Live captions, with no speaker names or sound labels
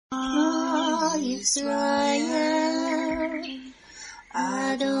Israel,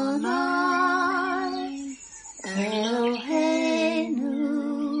 Adonai, Eloheinu,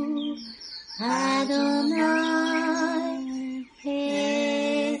 Adonai,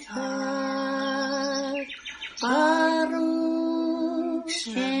 Echad, Baruch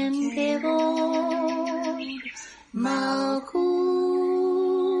Shem Kevod, Malchuto,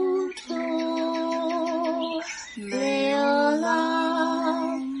 Leolam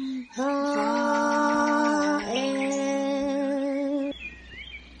Va'ed.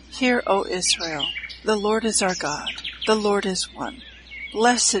 Hear, O Israel, the Lord is our God, the Lord is one.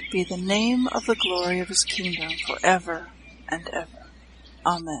 Blessed be the name of the glory of his kingdom forever and ever.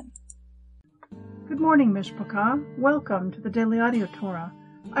 Amen. Good morning, Mishpachah. Welcome to the Daily Audio Torah.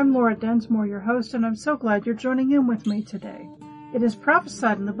 I'm Laura Densmore, your host, and I'm so glad you're joining in with me today. It is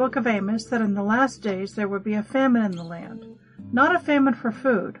prophesied in the book of Amos that in the last days there would be a famine in the land. Not a famine for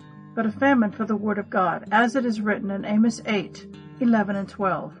food, but a famine for the word of God, as it is written in Amos 8:11 and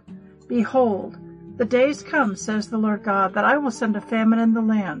 12. Behold, the days come, says the Lord God, that I will send a famine in the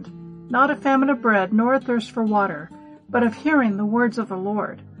land, not a famine of bread, nor a thirst for water, but of hearing the words of the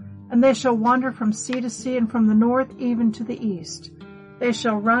Lord. And they shall wander from sea to sea, and from the north even to the east. They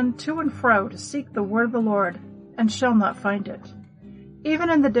shall run to and fro to seek the word of the Lord, and shall not find it. Even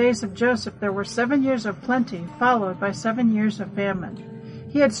in the days of Joseph there were 7 years of plenty, followed by 7 years of famine.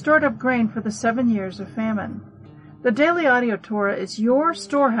 He had stored up grain for the 7 years of famine. The Daily Audio Torah is your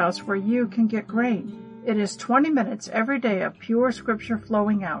storehouse where you can get grain. It is 20 minutes every day of pure scripture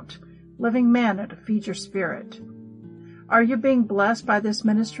flowing out, living manna to feed your spirit. Are you being blessed by this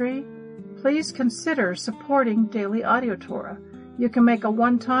ministry? Please consider supporting Daily Audio Torah. You can make a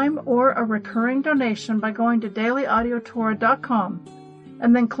one-time or a recurring donation by going to dailyaudiotorah.com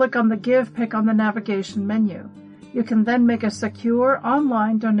and then click on the Give pick on the navigation menu. You can then make a secure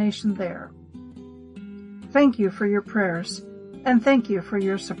online donation there. Thank you for your prayers, and thank you for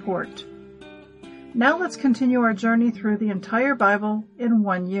your support. Now let's continue our journey through the entire Bible in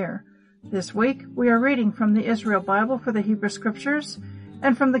 1 year. This week, we are reading from the Israel Bible for the Hebrew Scriptures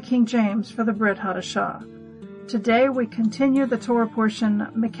and from the King James for the Brit Hadashah. Today, we continue the Torah portion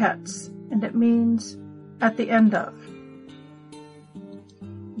Miketz, and it means at the end of.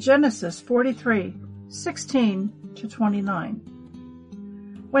 Genesis 43:16-29.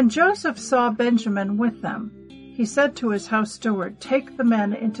 When Joseph saw Benjamin with them, he said to his house steward, "Take the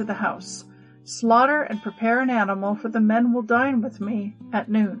men into the house. Slaughter and prepare an animal, for the men will dine with me at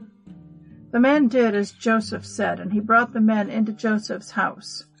noon." The man did as Joseph said, and he brought the men into Joseph's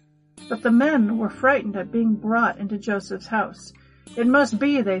house. But the men were frightened at being brought into Joseph's house. It must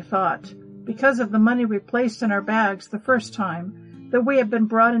be, they thought, because of the money we placed in our bags the first time, that we have been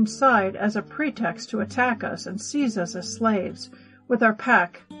brought inside as a pretext to attack us and seize us as slaves, with our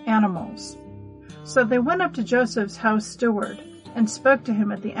pack animals. So they went up to Joseph's house steward and spoke to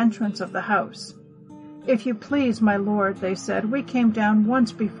him at the entrance of the house. "If you please, my lord," they said, "we came down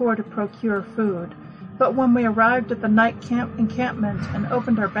once before to procure food, but when we arrived at the night encampment and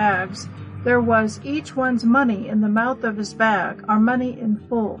opened our bags, there was each one's money in the mouth of his bag, our money in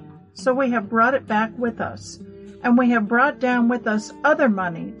full. So we have brought it back with us, and we have brought down with us other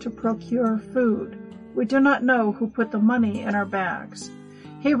money to procure food. We do not know who put the money in our bags."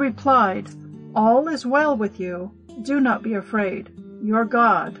 He replied, "All is well with you. Do not be afraid. Your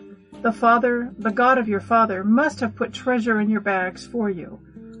God, the God of your father, must have put treasure in your bags for you.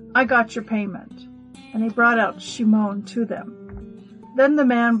 I got your payment." And he brought out Shimon to them. Then the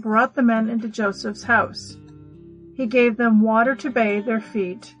man brought the men into Joseph's house. He gave them water to bathe their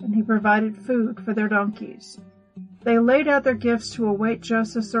feet, and he provided food for their donkeys. They laid out their gifts to await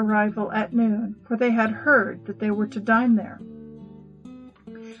Joseph's arrival at noon, for they had heard that they were to dine there.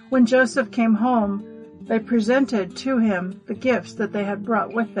 When Joseph came home, they presented to him the gifts that they had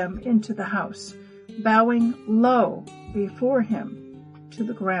brought with them into the house, bowing low before him to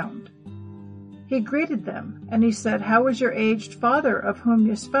the ground. He greeted them, and he said, "How is your aged father of whom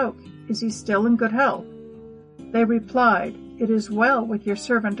you spoke? Is he still in good health?" They replied, "It is well with your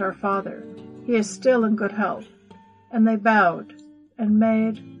servant our father. He is still in good health." And they bowed and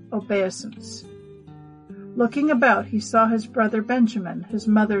made obeisance. Looking about, he saw his brother Benjamin, his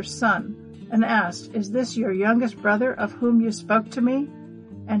mother's son, and asked, "Is this your youngest brother of whom you spoke to me?"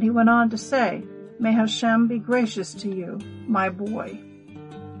 And he went on to say, "May Hashem be gracious to you, my boy."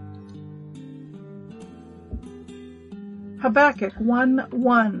 Habakkuk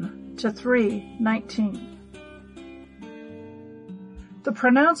 1:1-3:19. The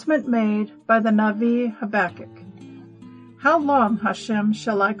pronouncement made by the Navi Habakkuk. How long, Hashem,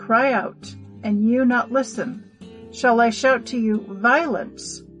 shall I cry out, and you not listen? Shall I shout to you,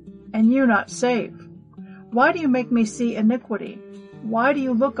 violence? and you not save? Why do you make me see iniquity? Why do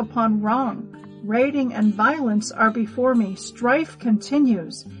you look upon wrong? Raiding and violence are before me. Strife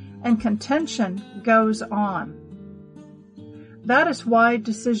continues, and contention goes on. That is why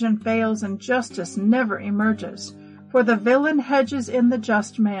decision fails and justice never emerges. For the villain hedges in the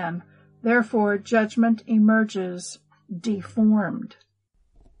just man. Therefore judgment emerges deformed.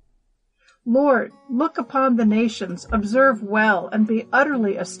 Lord, look upon the nations, observe well, and be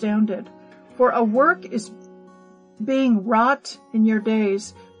utterly astounded. For a work is being wrought in your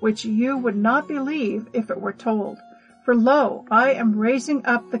days, which you would not believe if it were told. For lo, I am raising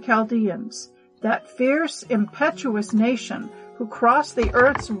up the Chaldeans, that fierce, impetuous nation, who cross the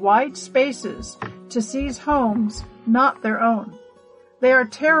earth's wide spaces to seize homes not their own. They are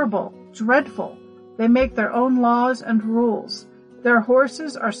terrible, dreadful. They make their own laws and rules. Their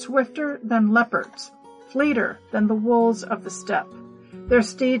horses are swifter than leopards, fleeter than the wolves of the steppe. Their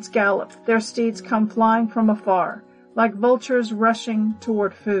steeds gallop, their steeds come flying from afar, like vultures rushing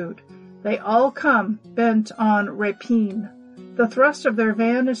toward food. They all come bent on rapine. The thrust of their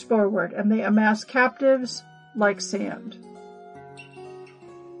van is forward, and they amass captives like sand.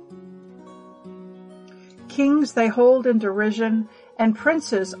 Kings they hold in derision, and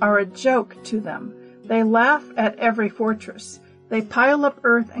princes are a joke to them. They laugh at every fortress. They pile up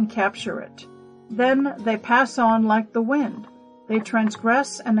earth and capture it. Then they pass on like the wind. They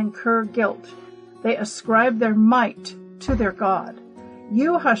transgress and incur guilt. They ascribe their might to their God.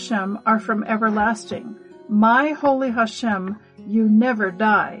 You, Hashem, are from everlasting. My holy Hashem, you never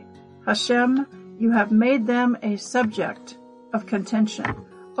die. Hashem, you have made them a subject of contention.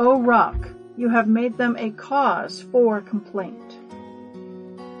 O Rock, you have made them a cause for complaint.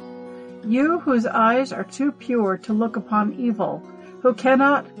 You whose eyes are too pure to look upon evil, who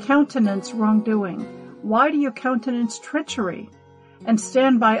cannot countenance wrongdoing, why do you countenance treachery and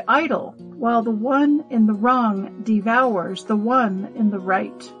stand by idle while the one in the wrong devours the one in the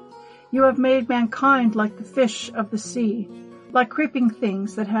right? You have made mankind like the fish of the sea, like creeping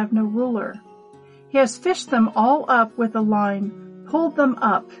things that have no ruler. He has fished them all up with a line, pulled them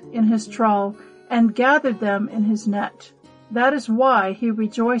up in his trawl, and gathered them in his net. That is why he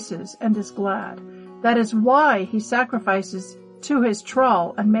rejoices and is glad. That is why he sacrifices to his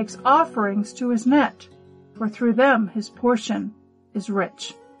trawl and makes offerings to his net. For through them his portion is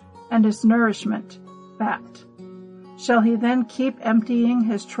rich, and his nourishment fat. Shall he then keep emptying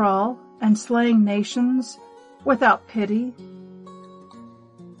his trawl and slaying nations without pity?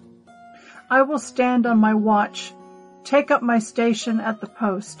 I will stand on my watch, take up my station at the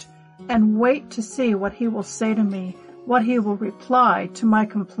post, and wait to see what he will say to me, what he will reply to my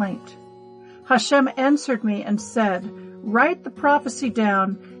complaint. Hashem answered me and said, write the prophecy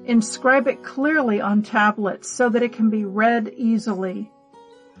down, inscribe it clearly on tablets so that it can be read easily.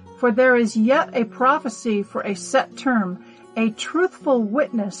 For there is yet a prophecy for a set term, a truthful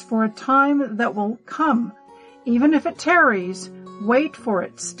witness for a time that will come. Even if it tarries, wait for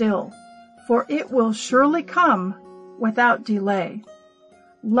it still, for it will surely come without delay.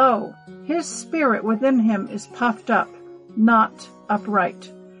 Lo, his spirit within him is puffed up, not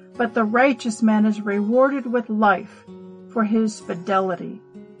upright, but the righteous man is rewarded with life for his fidelity.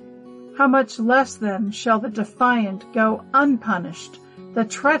 How much less then shall the defiant go unpunished, the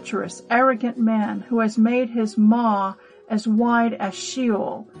treacherous, arrogant man who has made his maw as wide as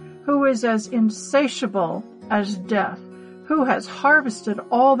Sheol, who is as insatiable as death, who has harvested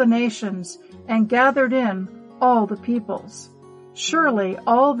all the nations and gathered in all the peoples. Surely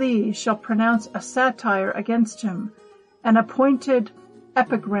all these shall pronounce a satire against him, an appointed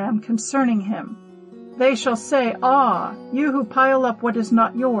epigram concerning him. They shall say, ah, you who pile up what is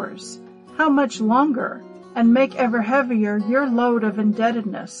not yours, how much longer, and make ever heavier your load of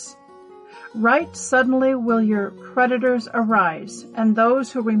indebtedness? Right suddenly will your creditors arise, and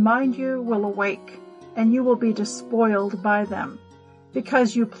those who remind you will awake, and you will be despoiled by them.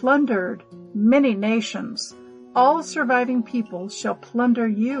 Because you plundered many nations, all surviving peoples shall plunder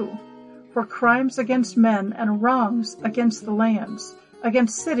you, for crimes against men and wrongs against the lands,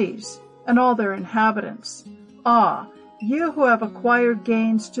 against cities and all their inhabitants. Ah, you who have acquired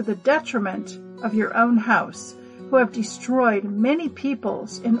gains to the detriment of your own house, who have destroyed many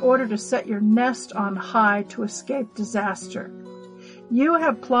peoples in order to set your nest on high to escape disaster. You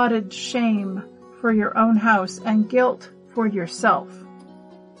have plotted shame for your own house and guilt for yourself.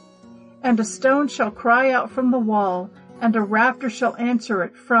 And a stone shall cry out from the wall, and a rafter shall answer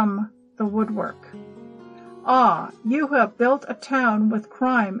it from the woodwork. Ah, you who have built a town with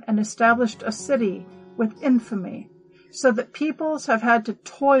crime and established a city with infamy, so that peoples have had to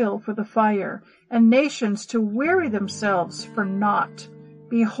toil for the fire, and nations to weary themselves for naught.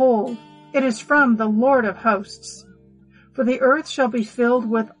 Behold, it is from the Lord of hosts. For the earth shall be filled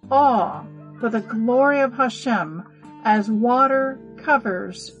with awe for the glory of Hashem, as water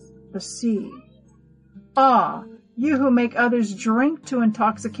covers the sea. Ah, you who make others drink to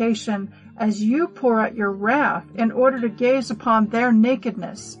intoxication, as you pour out your wrath in order to gaze upon their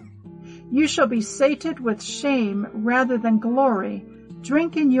nakedness. You shall be sated with shame rather than glory.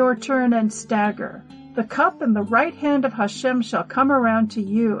 Drink in your turn and stagger. The cup in the right hand of Hashem shall come around to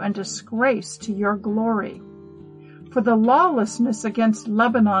you, and disgrace to your glory. For the lawlessness against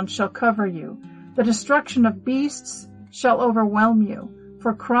Lebanon shall cover you. The destruction of beasts shall overwhelm you.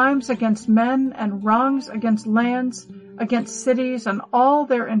 For crimes against men and wrongs against lands, against cities and all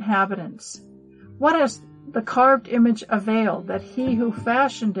their inhabitants. What has the carved image availed, that he who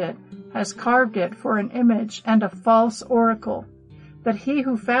fashioned it has carved it for an image and a false oracle, that he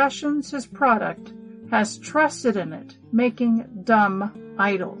who fashions his product has trusted in it, making dumb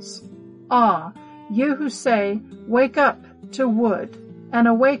idols? Ah, you who say, wake up to wood, and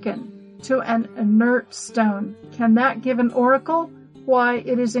awaken to an inert stone, can that give an oracle? Why,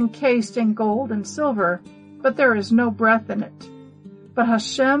 it is encased in gold and silver, but there is no breath in it. But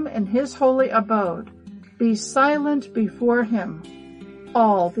Hashem in his holy abode, be silent before him,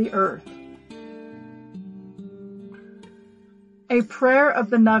 all the earth. A prayer of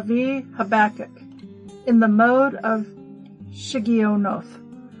the Navi Habakkuk, in the mode of Shigionoth.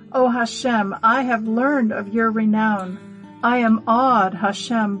 O Hashem, I have learned of your renown. I am awed,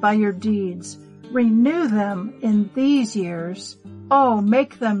 Hashem, by your deeds. Renew them in these years. Oh,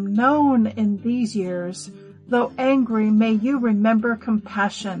 make them known in these years. Though angry, may you remember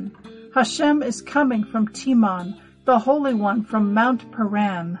compassion. Hashem is coming from Teman, the Holy One from Mount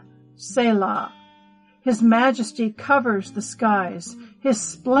Paran. Selah. His majesty covers the skies. His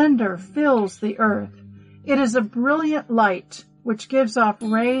splendor fills the earth. It is a brilliant light which gives off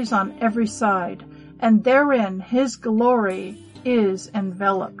rays on every side, and therein his glory is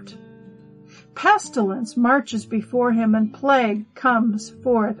enveloped. Pestilence marches before him, and plague comes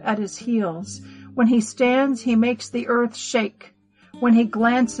forth at his heels. When he stands, he makes the earth shake. When he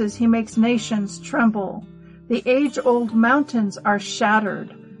glances, he makes nations tremble. The age-old mountains are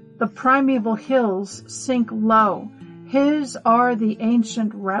shattered. The primeval hills sink low. His are the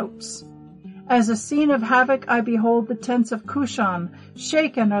ancient routes. As a scene of havoc, I behold the tents of Cushan.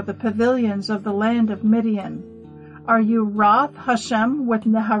 Shaken are the pavilions of the land of Midian. Are you wroth, Hashem, with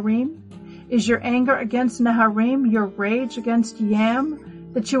Neharim? Is your anger against Neharim, your rage against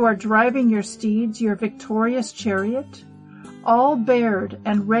Yam, that you are driving your steeds, your victorious chariot? All bared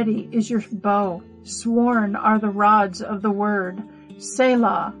and ready is your bow. Sworn are the rods of the word.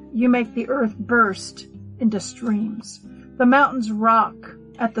 Selah, you make the earth burst into streams. The mountains rock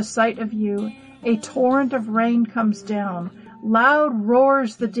at the sight of you. A torrent of rain comes down. Loud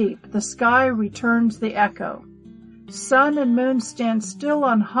roars the deep. The sky returns the echo. Sun and moon stand still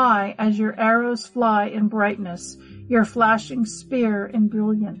on high as your arrows fly in brightness, your flashing spear in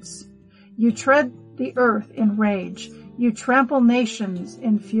brilliance. You tread the earth in rage. You trample nations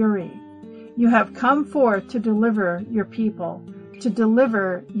in fury. You have come forth to deliver your people, to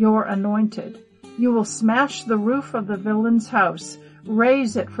deliver your anointed. You will smash the roof of the villain's house,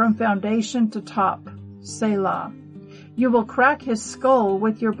 raise it from foundation to top. Selah. You will crack his skull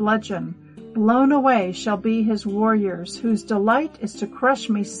with your bludgeon. Blown away shall be his warriors, whose delight is to crush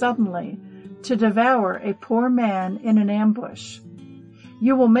me suddenly, to devour a poor man in an ambush.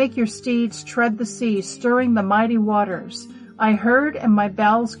 You will make your steeds tread the sea, stirring the mighty waters. I heard, and my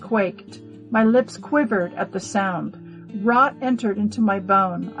bowels quaked. My lips quivered at the sound. Rot entered into my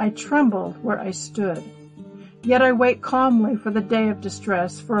bone. I trembled where I stood. Yet I wait calmly for the day of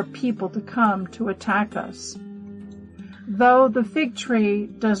distress, for a people to come to attack us. Though the fig tree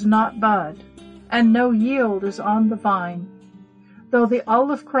does not bud, and no yield is on the vine, though the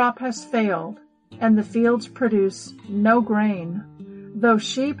olive crop has failed, and the fields produce no grain, though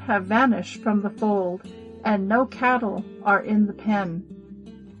sheep have vanished from the fold, and no cattle are in the pen,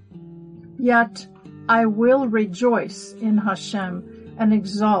 yet I will rejoice in Hashem, and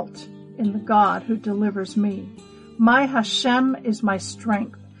exult in the God who delivers me. My Hashem is my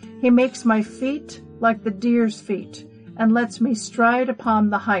strength. He makes my feet like the deer's feet, and lets me stride upon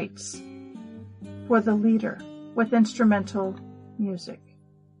the heights. For the leader, with instrumental music.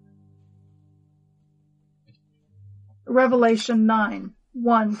 Revelation 9,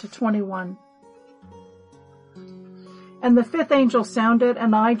 1-21. And the fifth angel sounded,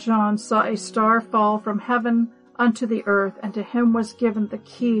 and I, John, saw a star fall from heaven unto the earth, and to him was given the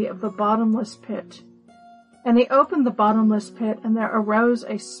key of the bottomless pit. And he opened the bottomless pit, and there arose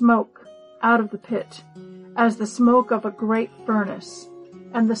a smoke out of the pit, as the smoke of a great furnace.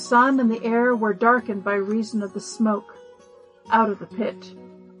 and the sun and the air were darkened by reason of the smoke out of the pit.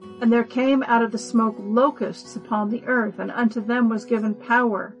 And there came out of the smoke locusts upon the earth, and unto them was given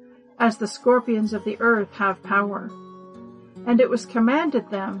power, as the scorpions of the earth have power. And it was commanded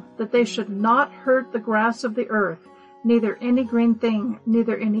them that they should not hurt the grass of the earth, neither any green thing,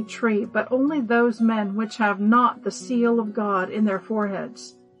 neither any tree, but only those men which have not the seal of God in their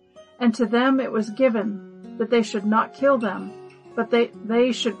foreheads. And to them it was given that they should not kill them, but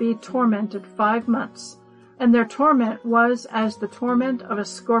they should be tormented 5 months. And their torment was as the torment of a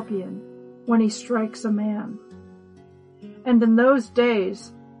scorpion when he strikes a man. And in those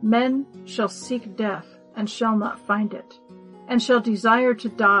days men shall seek death, and shall not find it, and shall desire to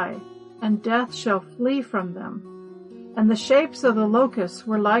die, and death shall flee from them. And the shapes of the locusts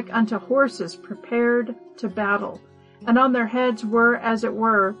were like unto horses prepared to battle, and on their heads were, as it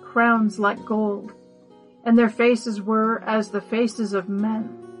were, crowns like gold, and their faces were as the faces of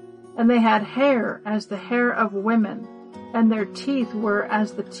men. And they had hair as the hair of women, and their teeth were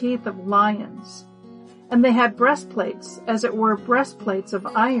as the teeth of lions. And they had breastplates, as it were breastplates of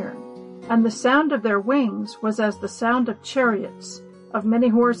iron, and the sound of their wings was as the sound of chariots, of many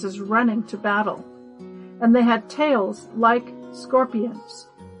horses running to battle. And they had tails like scorpions,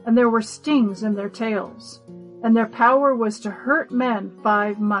 and there were stings in their tails, and their power was to hurt men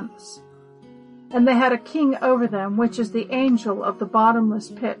 5 months. And they had a king over them, which is the angel of the bottomless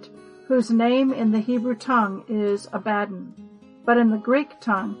pit, whose name in the Hebrew tongue is Abaddon, but in the Greek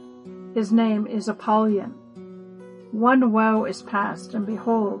tongue his name is Apollyon. 1 woe is past, and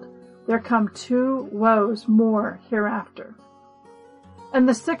behold, there come 2 woes more hereafter. And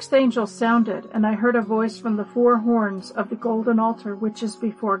the 6th angel sounded, and I heard a voice from the 4 horns of the golden altar which is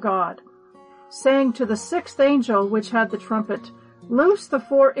before God, saying to the 6th angel which had the trumpet, Loose the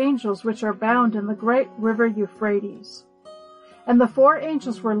 4 angels which are bound in the great river Euphrates. And the 4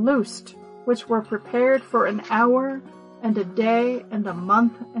 angels were loosed, which were prepared for an hour, and a day, and a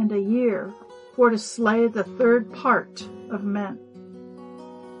month, and a year, for to slay the 3rd part of men.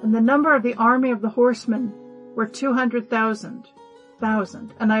 And the number of the army of the horsemen were 200,000,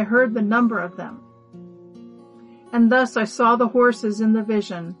 and I heard the number of them. And thus I saw the horses in the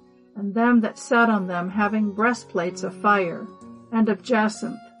vision, and them that sat on them having breastplates of fire, and of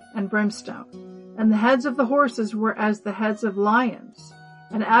jacinth, and brimstone. And the heads of the horses were as the heads of lions,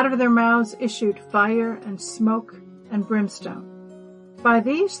 and out of their mouths issued fire and smoke and brimstone. By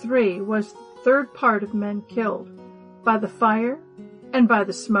these 3 was the 3rd part of men killed, by the fire, and by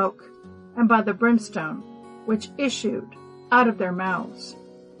the smoke, and by the brimstone, which issued out of their mouths.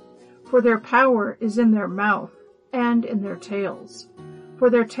 For their power is in their mouth, and in their tails. For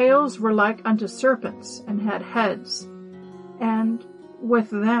their tails were like unto serpents, and had heads, and with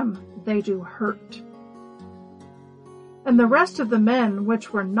them they do hurt. And the rest of the men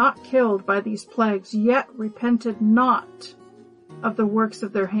which were not killed by these plagues yet repented not of the works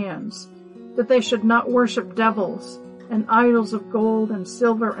of their hands, that they should not worship devils, and idols of gold and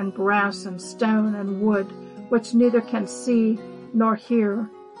silver and brass and stone and wood, which neither can see, nor hear,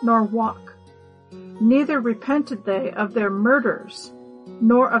 nor walk. Neither repented they of their murders,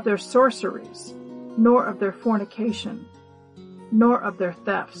 nor of their sorceries, nor of their fornication, nor of their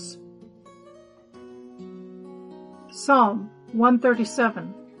thefts. Psalm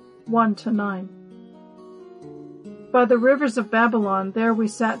 137, 1-9. By the rivers of Babylon there we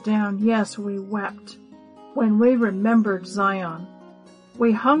sat down, yes, we wept, when we remembered Zion.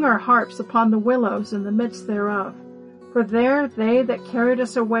 We hung our harps upon the willows in the midst thereof, for there they that carried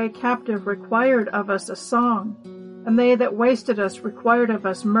us away captive required of us a song, and they that wasted us required of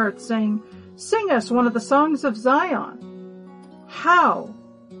us mirth, saying, Sing us one of the songs of Zion. How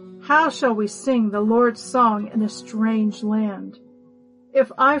shall we sing the Lord's song in a strange land?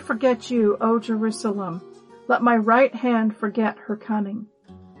 If I forget you, O Jerusalem, let my right hand forget her cunning.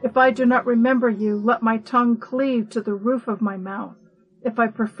 If I do not remember you, let my tongue cleave to the roof of my mouth, if I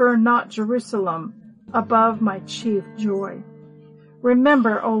prefer not Jerusalem above my chief joy.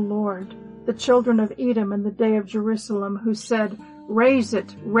 Remember, O Lord, the children of Edom in the day of Jerusalem, who said, Raise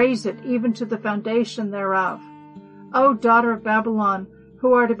it, even to the foundation thereof. O daughter of Babylon,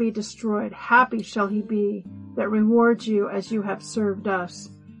 who are to be destroyed, happy shall he be that rewards you as you have served us.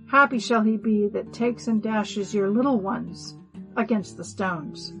 Happy shall he be that takes and dashes your little ones against the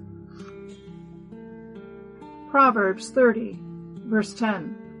stones. Proverbs 30, verse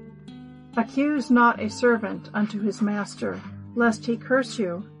 10. Accuse not a servant unto his master, lest he curse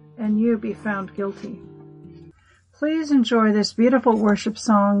you, and you be found guilty. Please enjoy this beautiful worship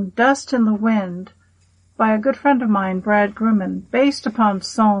song, Dust in the Wind, by a good friend of mine, Brad Grumman, based upon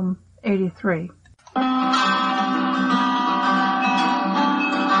Psalm 83.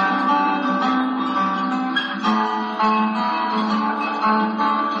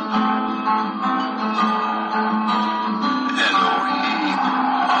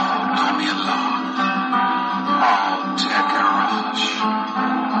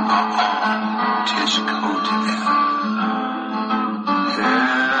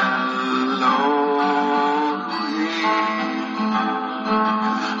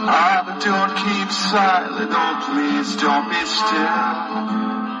 enemies, don't be still.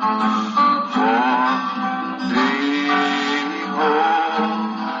 For behold,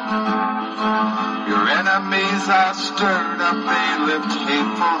 your enemies are stirred up, they lift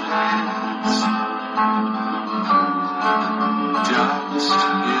hateful hands. Dust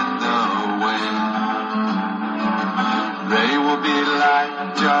in the wind, they will be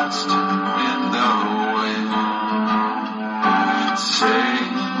like dust in the wind. Say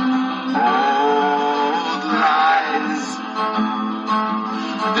old lies,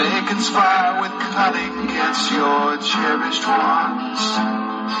 they conspire with cunning against your cherished ones.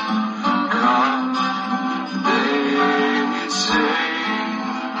 Come, they say,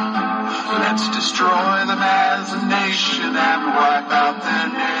 let's destroy them as a nation and wipe out their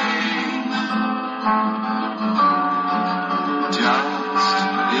name. Dust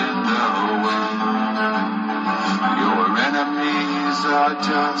in the wind, your enemies are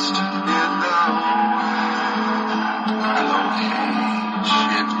dust in the wind. Elohim,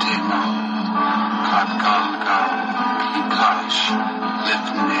 Shivtimo, Katkalka, Kikash,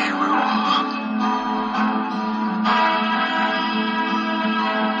 Lifnei Ruach.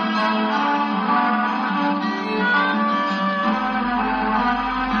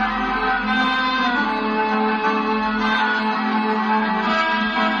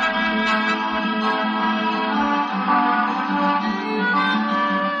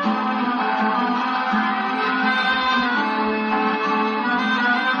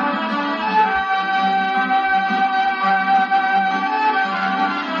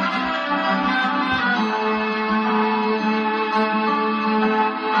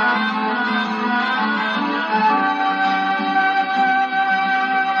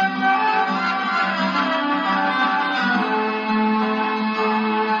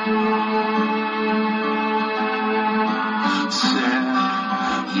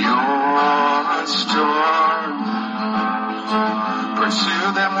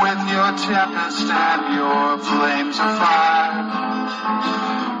 Pursue them with your tempest and your flames of fire.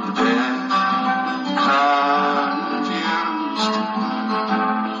 They're confused.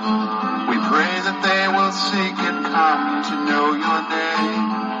 We pray that they will seek and come to know your name.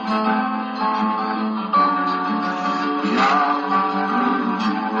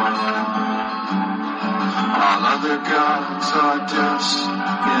 Yahuwah. All other gods are dust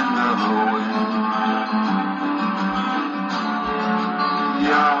in the wind.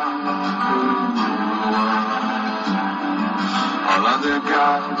 All other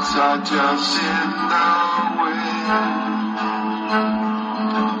gods are just in the wind.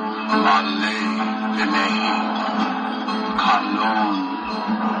 Malay, Lenei, Kalon,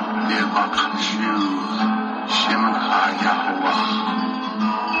 Nirvakashu, Shimcha Yahuwah.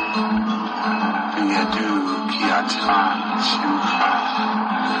 Yadu Kiata, Shimcha